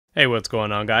Hey, what's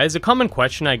going on, guys? A common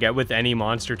question I get with any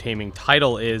monster taming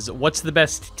title is, what's the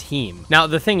best team? Now,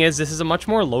 the thing is, this is a much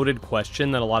more loaded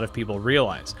question than a lot of people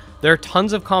realize. There are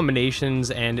tons of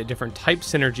combinations and different type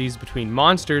synergies between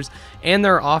monsters, and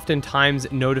there are oftentimes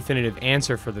no definitive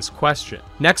answer for this question.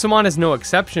 Nexomon is no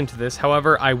exception to this.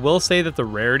 However, I will say that the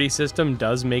rarity system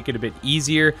does make it a bit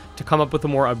easier to come up with a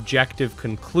more objective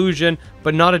conclusion,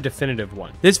 but not a definitive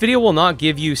one. This video will not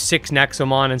give you 6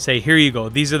 Nexomon and say, here you go,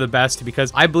 these are the best,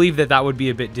 because I believe that that would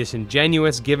be a bit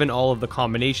disingenuous given all of the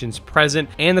combinations present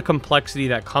and the complexity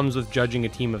that comes with judging a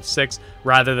team of 6,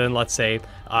 rather than, let's say,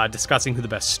 discussing who the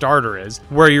best starter is,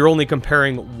 where you're only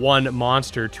comparing one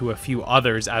monster to a few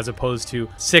others as opposed to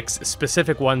 6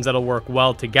 specific ones that'll work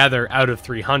well together out of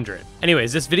 300.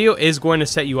 Anyways, this video is going to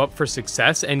set you up for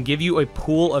success and give you a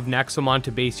pool of Nexomon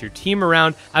to base your team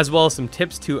around, as well as some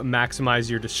tips to maximize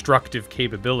your destructive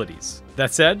capabilities.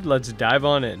 That said, let's dive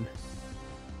on in.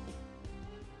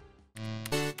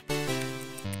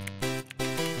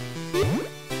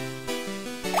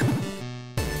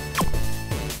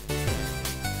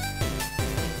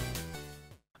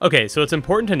 Okay, so it's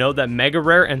important to note that Mega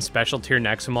Rare and Special Tier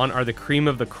Nexomon are the cream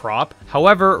of the crop.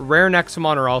 However, Rare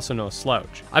Nexomon are also no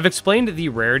slouch. I've explained the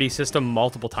Rarity system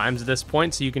multiple times at this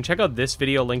point, so you can check out this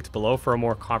video linked below for a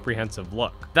more comprehensive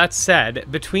look. That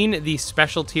said, between the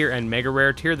Special Tier and Mega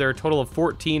Rare tier, there are a total of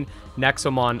 14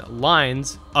 Nexomon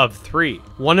lines of 3,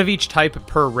 one of each type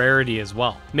per rarity as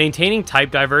well. Maintaining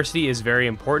type diversity is very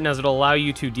important as it'll allow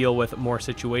you to deal with more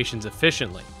situations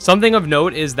efficiently. Something of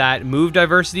note is that move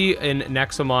diversity in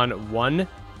Nexomon 1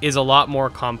 is a lot more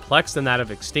complex than that of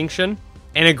Extinction.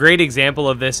 And a great example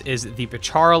of this is the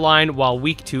Pachara line. While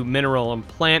weak to mineral and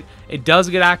plant, it does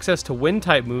get access to wind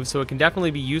type moves, so it can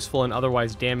definitely be useful in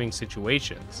otherwise damning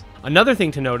situations. Another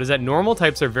thing to note is that normal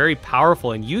types are very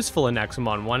powerful and useful in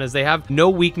Nexomon 1 as they have no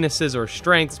weaknesses or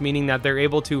strengths, meaning that they're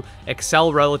able to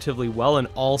excel relatively well in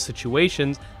all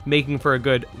situations, making for a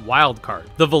good wild card.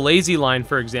 The Valazi line,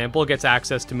 for example, gets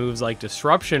access to moves like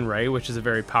Disruption Ray, which is a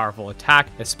very powerful attack,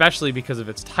 especially because of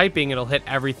its typing. It'll hit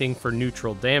everything for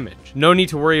neutral damage. No need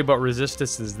to worry about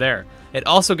resistances there. It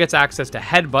also gets access to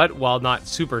Headbutt, while not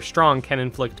super strong, can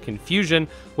inflict confusion,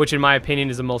 which in my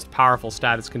opinion is the most powerful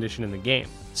status condition in the game.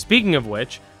 Speaking of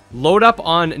which, load up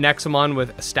on Nexomon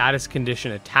with status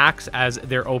condition attacks as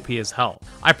they're OP as hell.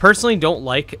 I personally don't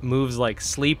like moves like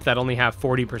Sleep that only have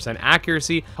 40%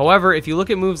 accuracy. However, if you look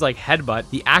at moves like Headbutt,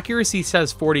 the accuracy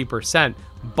says 40%,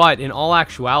 but in all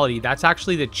actuality, that's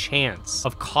actually the chance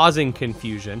of causing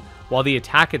confusion, while the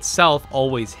attack itself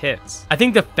always hits. I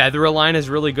think the Feathera line is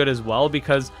really good as well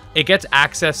because it gets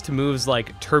access to moves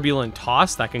like Turbulent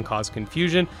Toss that can cause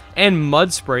confusion and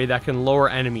Mud Spray that can lower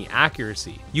enemy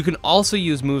accuracy. You can also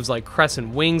use moves like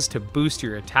Crescent Wings to boost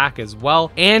your attack as well,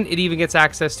 and it even gets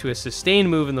access to a sustain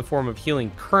move in the form of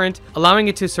Healing Current, allowing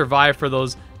it to survive for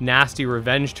those nasty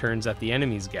revenge turns that the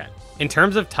enemies get. In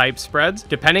terms of type spreads,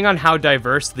 depending on how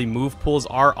diverse the move pools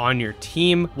are on your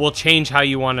team will change how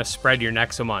you want to spread your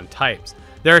Nexomon types.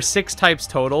 There are 6 types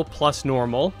total, plus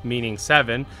normal, meaning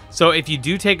 7. So if you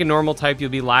do take a normal type, you'll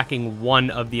be lacking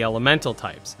 1 of the elemental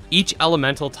types. Each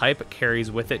elemental type carries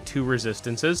with it 2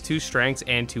 resistances, 2 strengths,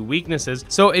 and 2 weaknesses.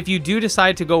 So if you do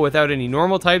decide to go without any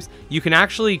normal types, you can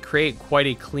actually create quite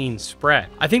a clean spread.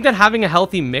 I think that having a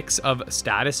healthy mix of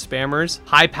status spammers,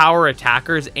 high power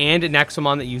attackers, and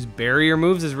Nexomon that use barrier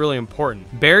moves is really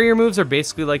important. Barrier moves are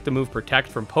basically like the move Protect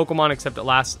from Pokemon, except it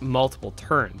lasts multiple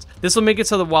turns. This will make it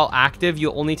so that while active,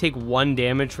 you'll only take 1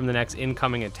 damage from the next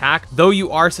incoming attack, though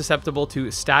you are susceptible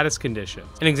to status conditions.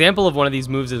 An example of one of these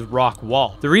moves is Rock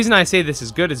Wall. The reason I say this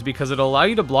is good is because it'll allow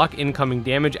you to block incoming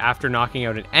damage after knocking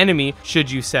out an enemy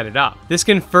should you set it up. This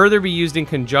can further be used in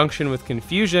conjunction with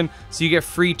Confusion, so you get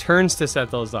free turns to set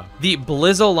those up. The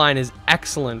Blizzo line is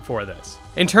excellent for this.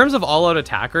 In terms of all-out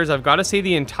attackers, I've got to say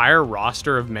the entire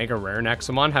roster of Mega Rare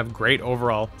Nexomon have great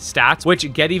overall stats,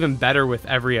 which get even better with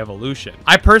every evolution.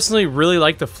 I personally really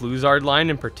like the Fluzard line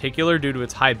in particular due to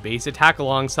its high base attack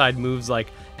alongside moves like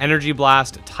Energy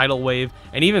Blast, Tidal Wave,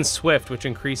 and even Swift, which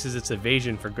increases its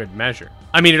evasion for good measure.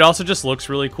 I mean, it also just looks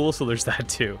really cool, so there's that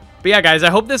too. But yeah, guys, I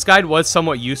hope this guide was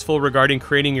somewhat useful regarding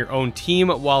creating your own team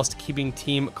whilst keeping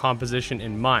team composition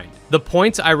in mind. The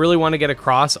points I really want to get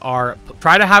across are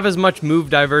try to have as much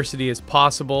move diversity as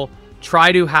possible,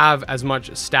 try to have as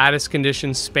much status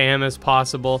condition spam as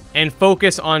possible, and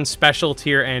focus on special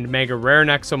tier and Mega Rare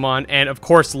Nexomon, and of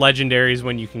course legendaries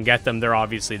when you can get them. They're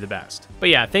obviously the best. But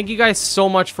yeah, thank you guys so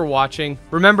much for watching.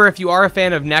 Remember, if you are a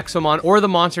fan of Nexomon or the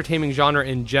monster taming genre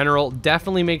in general,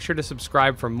 definitely make sure to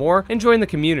subscribe for more and join the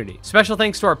community. Special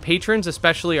thanks to our patrons,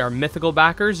 especially our mythical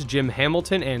backers, Jim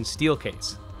Hamilton and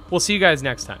StealCase. We'll see you guys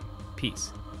next time.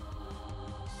 Peace.